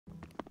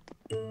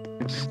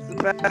It's the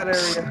bad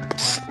area.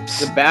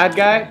 The bad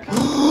guy?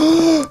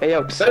 Hey,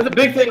 yo. That's a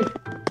big thing.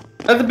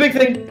 That's a big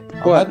thing.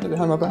 What?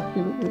 Behind my back.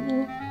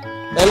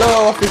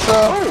 Hello, officer.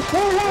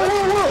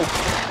 Oh, whoa.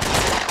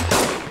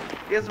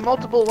 He has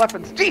multiple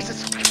weapons.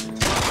 Jesus.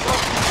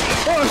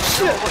 Oh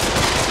shit.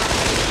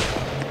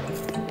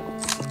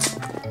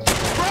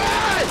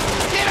 Run!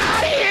 Get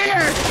out of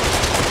here!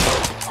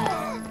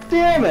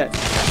 Damn it.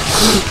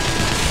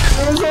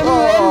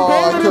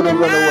 Oh, I could have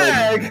run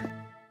away.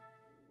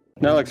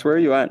 Alex, where are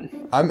you at?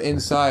 I'm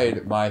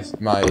inside my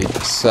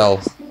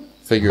cell,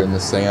 figuring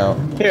this thing out.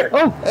 Here.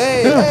 Oh,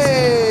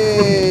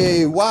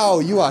 Hey! Wow,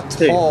 you are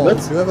tall.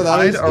 let's Whoever that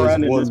hide is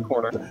around in one. this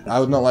corner. I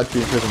would not like to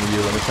be in prison with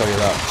you. Let me tell you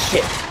that.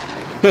 Shit.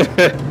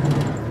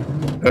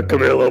 Come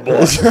here, little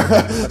boy.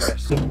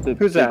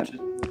 Who's that?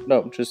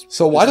 No, just.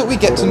 So why don't we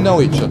get to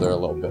know each other a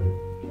little bit?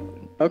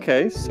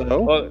 Okay,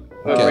 so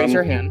Raise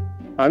your hand.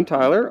 I'm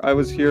Tyler. I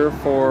was here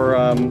for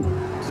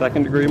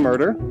second-degree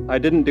murder. I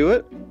didn't do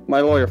it.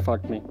 My lawyer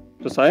fucked me.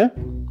 Josiah?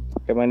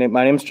 Okay,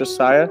 my name's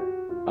Josiah.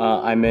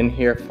 I'm in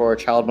here for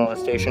child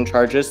molestation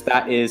charges.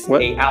 That is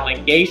a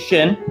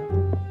allegation.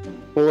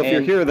 Well, if you're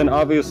here, then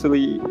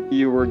obviously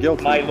you were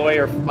guilty. My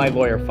lawyer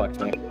fucked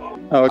me.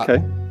 Oh, okay.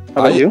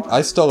 How about you?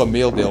 I stole a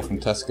meal deal from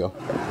Tesco.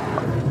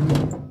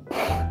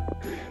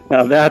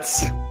 Now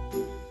that's...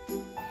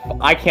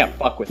 I can't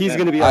fuck with him. He's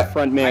gonna be our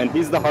front man.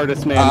 He's the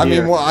hardest man I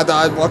here. mean,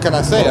 what can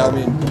I say? I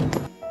mean...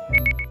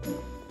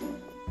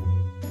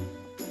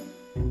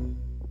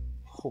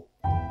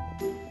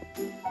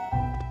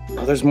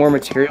 Oh, there's more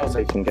materials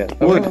I can get.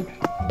 Wood.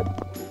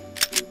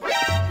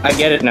 I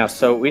get it now.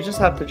 So we just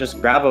have to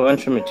just grab a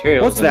bunch of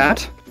materials. What's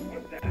that?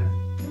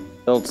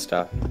 Build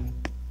stuff.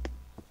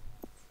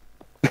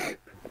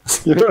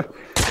 You're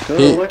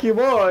a lucky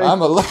boy.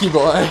 I'm a lucky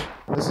boy.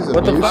 This is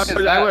What the abuse. fuck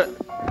is that?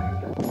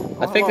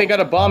 I think they got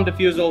a bomb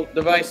diffusal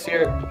device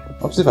here.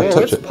 I'll see if I Whoa, touch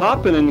what's it.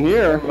 popping in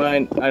here?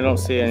 Mine, I don't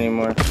see it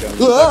anymore.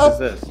 What Ah! is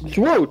this?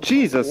 Whoa,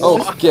 Jesus.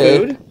 Okay.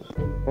 Food?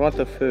 I want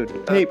the food.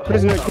 Hey,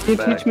 prisoner, can you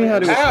teach me how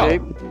to Ow!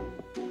 escape?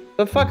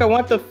 The fuck? I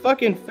want the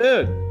fucking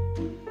food.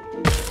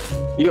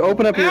 You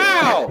open up your...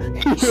 Ow!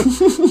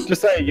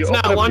 Just say, you It's open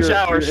not up lunch your,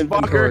 hour, your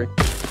inventory.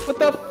 What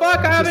the fuck?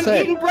 I haven't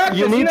say, eaten breakfast.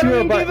 you need never to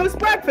even abide- gave us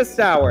breakfast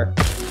hour.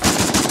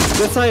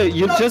 Just say,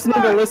 you just need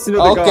to listen to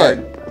the Okay.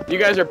 guard. You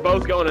guys are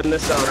both going in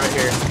this cell right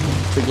here.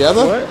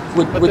 Together?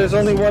 What? But With there's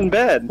only one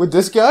bed. with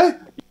this guy?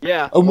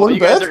 Yeah. And one you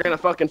guys bed? are gonna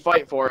fucking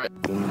fight for it.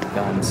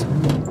 Guns.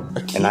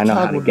 And I know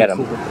how to get them.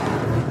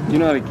 You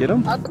know how to get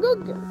them?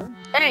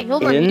 Hey,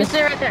 hold on, you can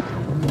stay right there.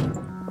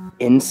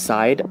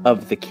 Inside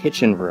of the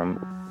kitchen room,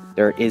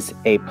 there is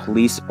a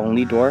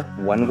police-only door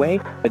one way,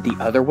 but the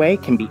other way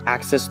can be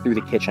accessed through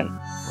the kitchen.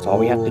 So all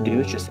we have to do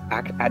is just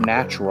act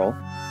natural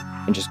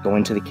and just go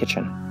into the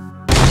kitchen.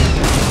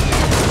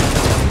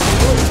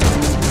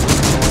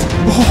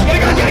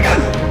 Get a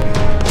gun!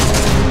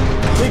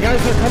 Hey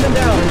guys, they're coming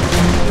down.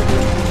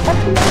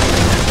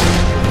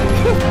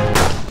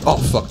 Oh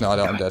fuck no,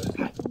 I'm dead.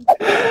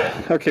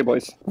 Okay,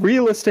 boys.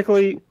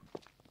 Realistically,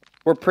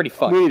 We're pretty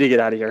fucked. we need to get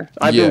out of here.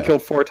 I've Yeah. been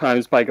killed 4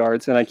 times by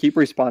guards, and I keep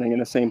respawning in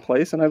the same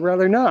place, and I'd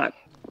rather not.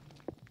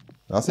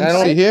 Nothing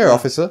to see here,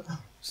 officer.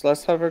 So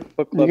let's have a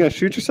book You club. gonna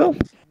shoot yourself?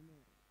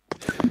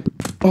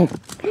 Hey,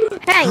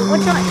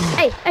 what's on?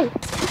 Hey.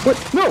 What?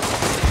 No!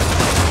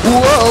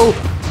 Whoa!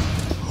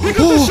 Pick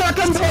up the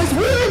shotgun, boys!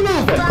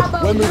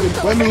 We're moving!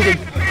 We're moving.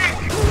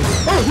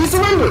 Oh, he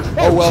surrendered!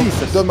 Oh well, Jesus.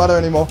 doesn't matter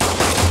anymore.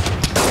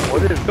 Go,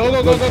 go, go,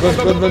 go, go, go,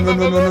 go, go,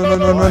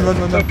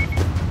 go.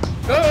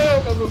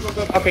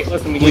 Okay,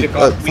 listen, we need a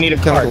card. We need a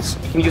card. chemicals.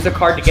 You can use a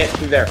card to get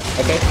through there.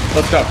 Okay,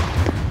 let's go.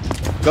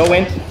 Go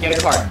in, get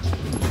a card.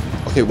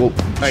 Okay, well,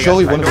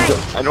 surely one of the...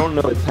 I don't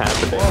know what's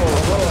happening.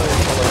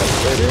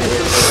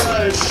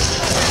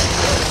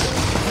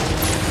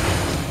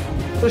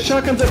 The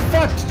shotguns are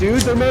fucked,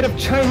 dude! They're made of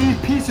Chinese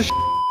piece of shit!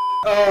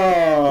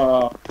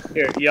 Oh.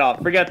 Here, yeah,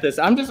 forget this.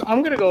 I'm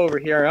gonna go over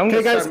here. I'm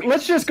Okay, gonna guys,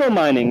 let's just go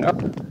mining.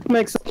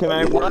 Makes Can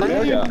I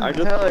run? Yeah, I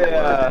just... Hell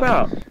yeah.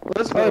 Wow.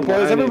 Let's go Alright,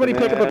 boys, mining, everybody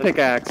pick up a man.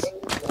 pickaxe.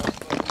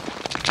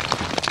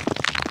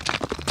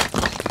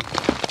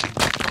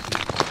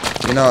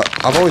 You know,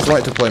 I've always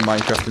wanted to play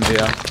Minecraft in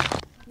VR.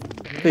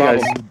 Hey,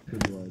 guys.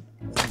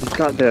 We've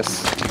got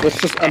this. Let's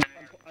just...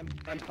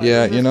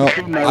 Yeah, you know,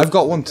 I've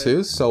got one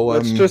too, so,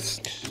 Let's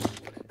just...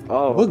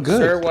 Oh, we're good.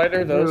 Sir, what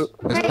are those?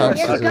 It's Hey, kind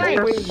get the of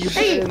gun.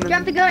 Hey,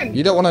 drop the gun.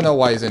 You don't want to know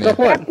why he's in here.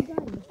 Stop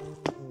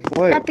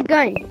what? Drop the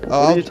gun.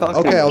 Oh, are you talking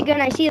okay, Drop I'll, the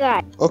gun, I see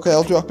that. okay,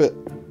 I'll drop it.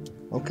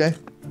 Okay.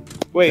 There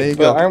you Wait,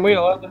 go. but aren't we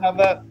allowed to have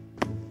that?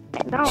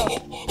 No.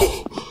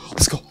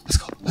 Let's go.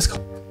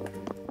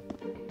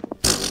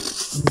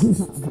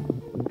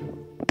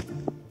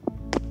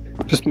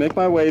 Just make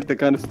my way, the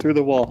gun is through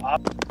the wall.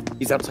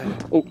 He's outside.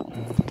 Oh.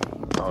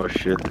 Oh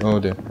shit. Oh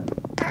dear.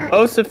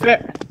 Oh,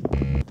 Safair.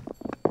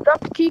 Drop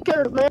the key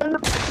card, man.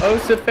 Oh,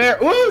 Safair.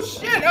 Oh,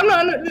 shit! I'm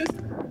not...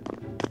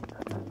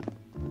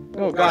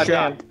 Oh, god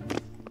damn.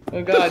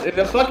 Oh, god. It's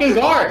a fucking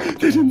guard!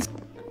 We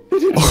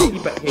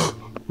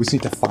just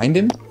need to find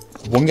him.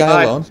 One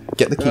guy alone.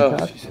 Get the key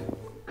card.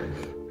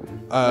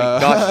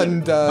 gosh.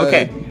 And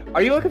Okay,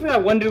 are you looking for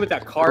that one dude with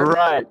that card?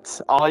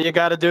 Right. All you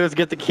gotta do is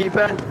get the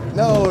keypad.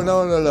 No.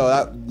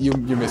 That you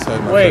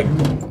misheard my Wait.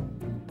 friend.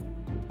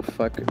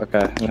 Fuck.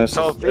 Okay.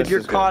 So if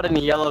you're caught in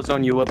the yellow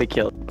zone, you will be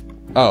killed.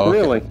 Oh, okay.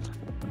 Really?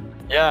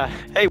 Yeah.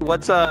 Hey,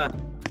 what's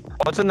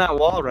in that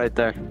wall right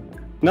there?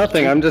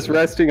 Nothing. I'm just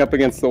resting up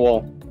against the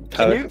wall.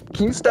 Can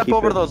you step keep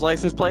over it. to those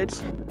license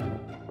plates?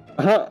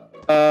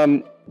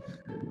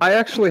 I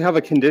actually have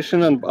a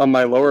condition on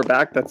my lower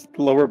back. That's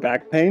lower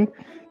back pain,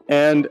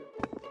 and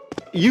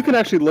you can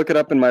actually look it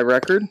up in my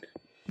record.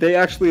 They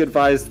actually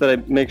advise that I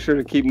make sure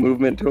to keep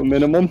movement to a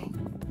minimum.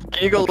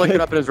 Can you go look it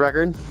up in his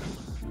record?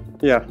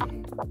 Yeah.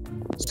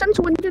 Since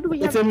when did we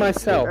have It's in my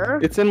this cell. here?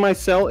 It's in my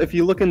cell. If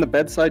you look in the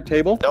bedside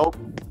table, Nope.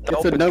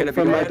 it's a note gonna be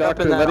from my right up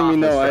doctor in that letting me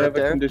know office I right have a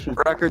there. condition.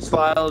 Records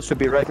file should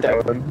be right there.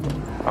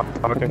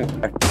 Okay.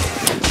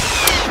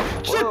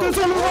 Shit, there's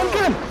only one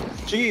gun!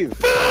 Jeez.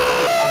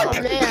 Oh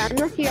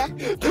man, yeah.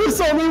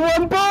 There's only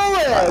one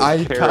bullet!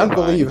 I can't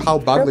believe how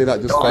badly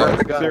that just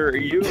failed. Sir, are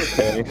you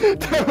okay?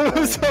 There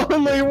was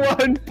only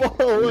one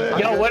bullet!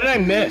 Yo, what did I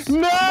miss?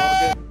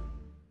 No!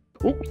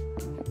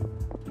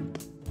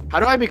 How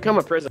do I become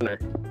a prisoner?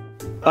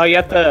 Oh, you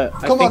have to.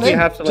 I Come think on you in.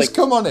 have to like. Just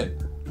come on in.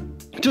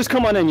 Just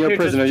come on in, you're a Here,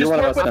 prisoner. Just You're one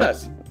work of us with now.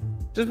 us.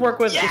 Just work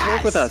with. Just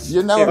work with us.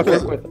 You're now Here, a work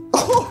prisoner.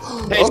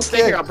 with. Hey,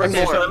 stay here. I'll bring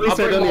Okay, more. so at least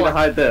I don't need to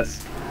hide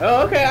this.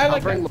 Oh, okay. I I'll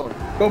like bring that. more.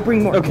 Go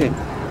bring more. Okay.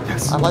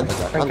 Yes. I like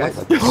that guy. I like guys.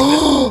 that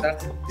guy.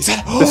 That's, Is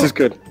that? This is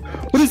good.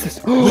 What is this?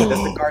 that's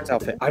the guard's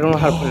outfit. I don't know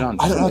how to put it on.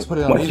 I don't know how to put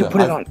it on What, either. you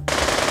put it on.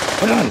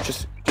 Put it on.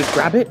 Just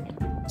grab it.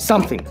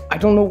 Something. I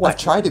don't know I've what.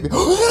 tried it. Did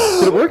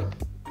it work?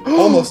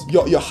 Almost.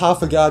 You're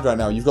half a guard right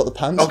now. You've got the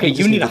pants. Okay, you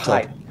just need to the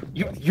top. hide.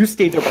 You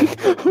stay there.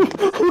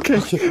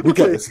 Okay. We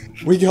got this.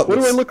 We got What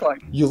this. do I look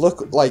like? You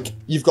look like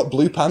you've got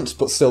blue pants,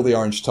 but still the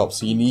orange top.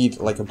 So you need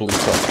like a blue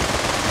top.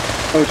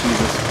 Oh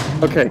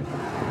Jesus. Okay.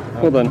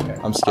 Hold on.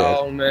 I'm scared.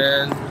 Oh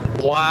man.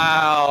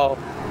 Wow.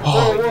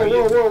 Whoa, whoa,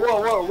 whoa, whoa,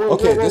 whoa, whoa, whoa.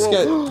 Okay, whoa, this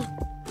whoa.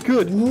 guy.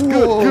 Good.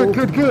 Whoa.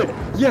 Good.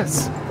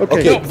 Yes.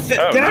 Okay. Okay.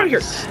 Get out of here.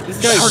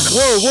 This guy's.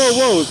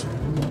 Whoa.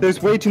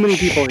 There's way too many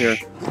people here.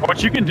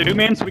 What you can do,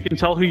 man, so we can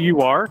tell who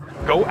you are,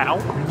 go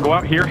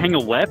out here, hang a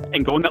left,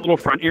 and go in that little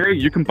front area.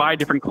 You can buy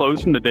different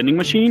clothes from the vending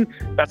machine.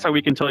 That's how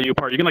we can tell you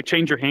apart. You can like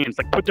change your hands,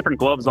 like put different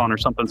gloves on or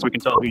something, so we can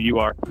tell who you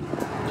are.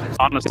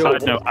 On a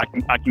side note,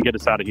 I can get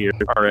us out of here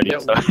already. Yeah,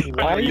 So.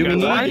 why You do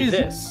we guys- need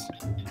this?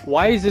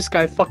 Why is this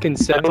guy fucking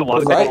 7 That's a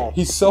lot. foot Right? tall?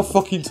 He's so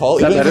fucking tall.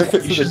 He Is doesn't that even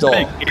fit He's through the just door.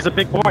 big. He's a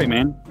big boy,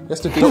 man. He has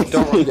to get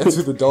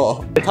through the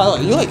door. Tyler,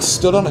 you like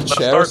stood on a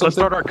chair or Let's something?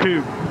 start our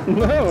coup.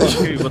 No.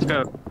 Coup, let's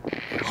go.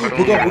 We're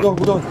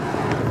going.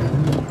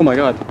 Oh my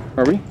God.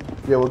 Are we?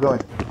 Yeah, we're going.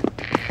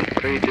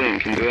 What are you doing?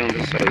 Can you do it on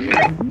this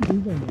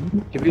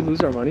side? Did we lose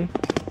our money?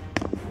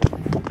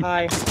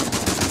 Hi.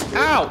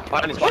 Ow!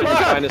 Behind us, Oh my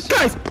behind God. us.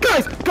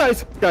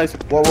 Guys.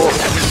 Whoa.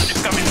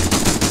 It's coming.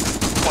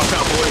 Watch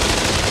out, boys.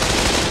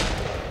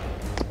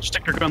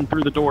 Stick your gun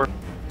through the door.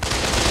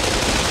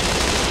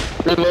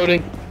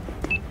 Reloading.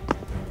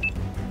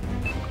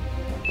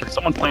 There's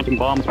someone planting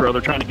bombs, bro.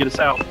 They're trying to get us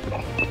out.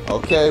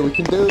 Okay, we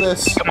can do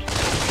this.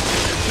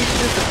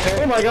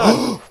 Oh my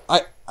God.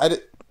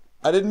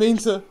 I didn't mean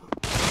to.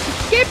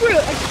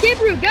 Escape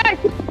route, guys.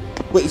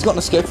 Wait, he's got an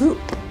escape route?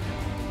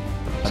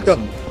 Let's go.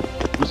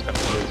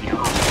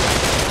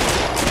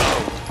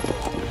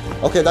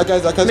 Okay, that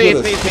guy's Me.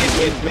 with us.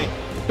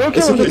 Don't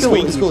It's kill him. okay, Don't kill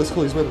him. it's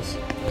cool, he's with us.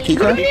 Key We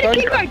card? need a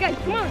key card, guys.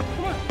 Come on.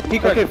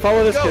 Okay,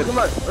 follow this Go, kid. come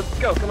on. Let's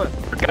go, come on.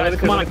 Guys,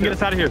 come on, I can get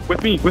us out of here.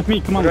 With me.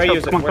 Come on, Where do I let's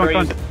use go. it? Come Where do I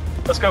on. use it?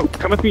 Let's go.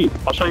 Come with me.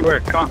 I'll show you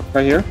where. Come on.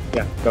 Right here?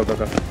 Yeah. Go.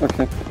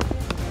 Okay.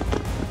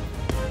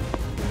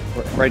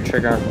 Right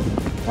trigger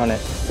on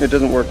it. It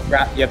doesn't work.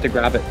 You have to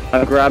grab it.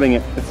 I'm grabbing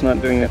it. It's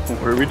not doing it.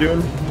 What are we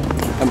doing?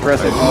 I'm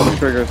pressing all the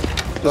triggers.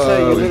 Just say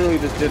you literally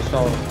just ditched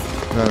all of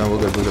them. No,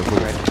 we're good.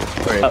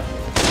 Wait.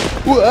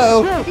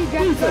 Whoa!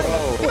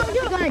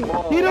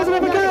 He doesn't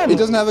have a gun! He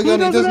doesn't have a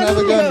gun.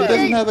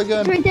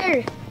 It's right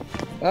there.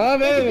 Oh,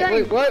 man.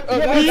 Wait, what? Oh,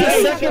 that's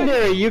a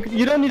secondary.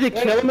 You don't need to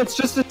kill him. It's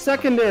just a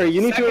secondary.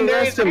 You need to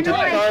arrest him to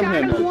I harm shot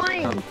him him.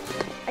 once.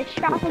 I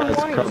shot him Guys,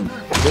 once. come.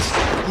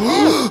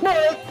 Oh,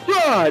 my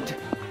God!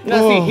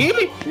 No,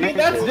 see,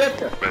 that's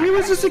different. He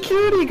was a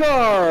security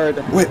guard!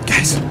 Wait,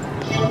 guys.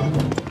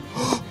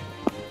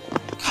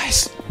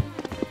 Guys,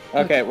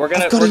 Okay, we're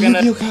gonna. I've got a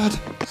Yu-Gi-Oh card.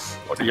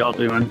 What are y'all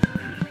doing?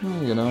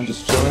 You know, I'm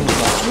just chilling.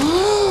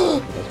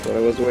 That's what I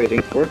was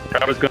waiting for.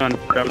 Grab his gun.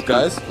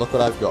 Guys, look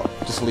what I've got.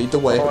 Just lead the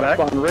way. Right back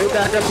up here,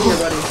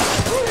 buddy.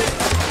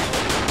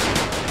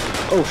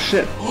 Oh,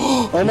 shit.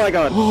 Oh, my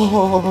God.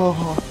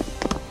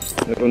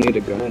 I don't need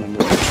a gun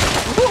anymore.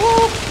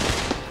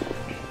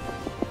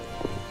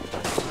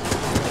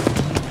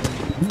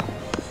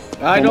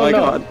 I Oh don't my know.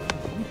 God.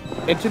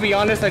 And to be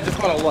honest, I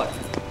just want to look.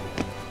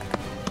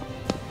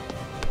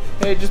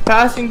 Hey, just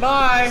passing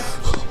by.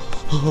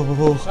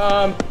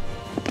 I'm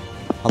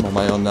on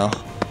my own now.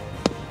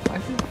 I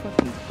hear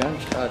fucking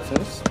gunshots. That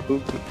was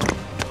spooky.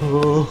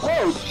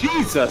 Oh,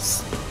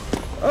 Jesus!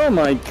 Oh,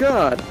 my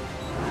God.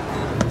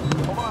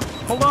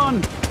 Hold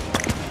on.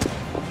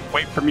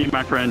 Wait for me,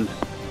 my friend.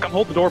 Come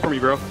hold the door for me,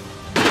 bro.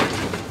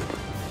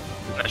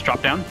 Let's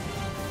drop down.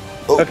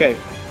 Okay,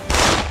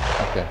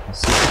 Okay.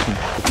 Let's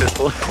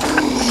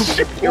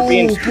see. you're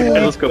being Hey,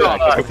 let's go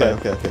back. Okay.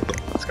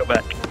 Let's go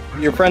back.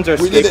 Your friends are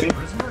We did it. escaping.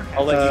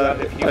 I'll let you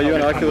have it. Are you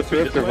an Oculus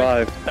Rift or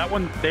Vive? That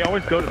one, they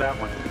always go to that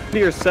one. To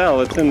your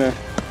cell, it's in there.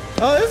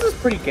 Oh, this is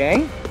pretty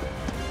gang.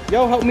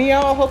 Yo, help me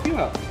out. I'll help you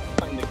out.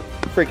 Find the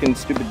freaking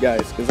stupid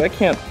guys, because I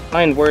can't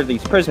find where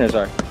these prisoners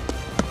are.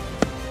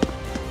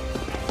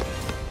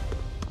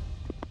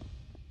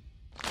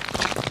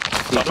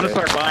 I'm gonna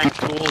start buying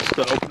tools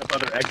to open up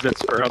other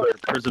exits for other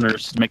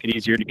prisoners to make it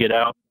easier to get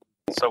out.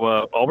 So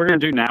all we're gonna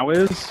do now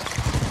is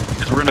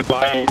we're gonna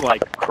buy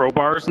like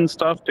crowbars and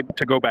stuff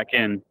to go back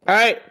in, All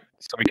right,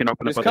 so we can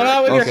open just up come other.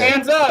 out with your Okay.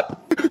 hands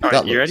up. All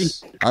right, you ready?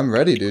 I'm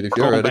ready, dude. If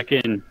you're Call ready. back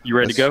in. You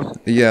ready to go?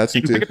 Yeah, let's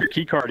You can do pick up your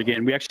key card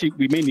again.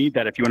 We may need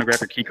that if you want to grab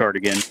your key card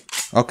again.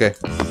 Okay.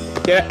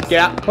 Get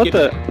out. What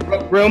the?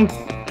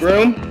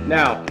 Room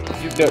now.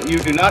 You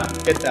do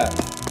not get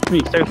that. Me,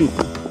 stay with me.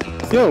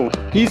 Yo,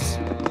 he's.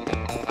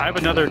 I have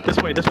another. This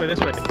way.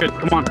 Good.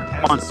 Come on.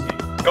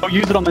 Go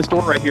use it on this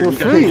door right here. We're You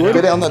gotta free. get What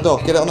Get it on that door.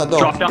 Get it on that door.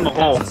 Drop down the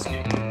hall.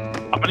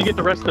 I'm gonna get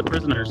the rest of the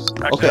prisoners.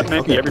 Actually, Okay, that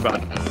may be okay.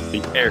 everybody.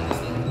 There.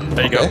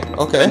 There you Okay.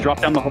 go. Okay. And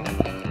drop down the hall.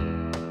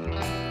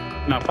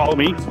 Now follow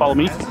me. Follow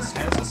me.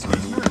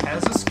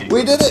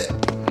 We did it.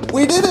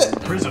 We did it.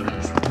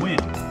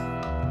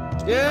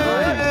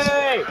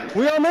 Yay!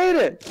 We all made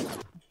it.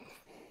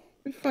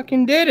 We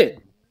fucking did it.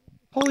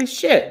 Holy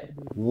shit.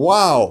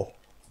 Wow.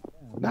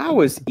 That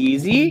was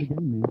easy.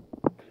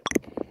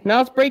 Now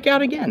let's break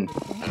out again.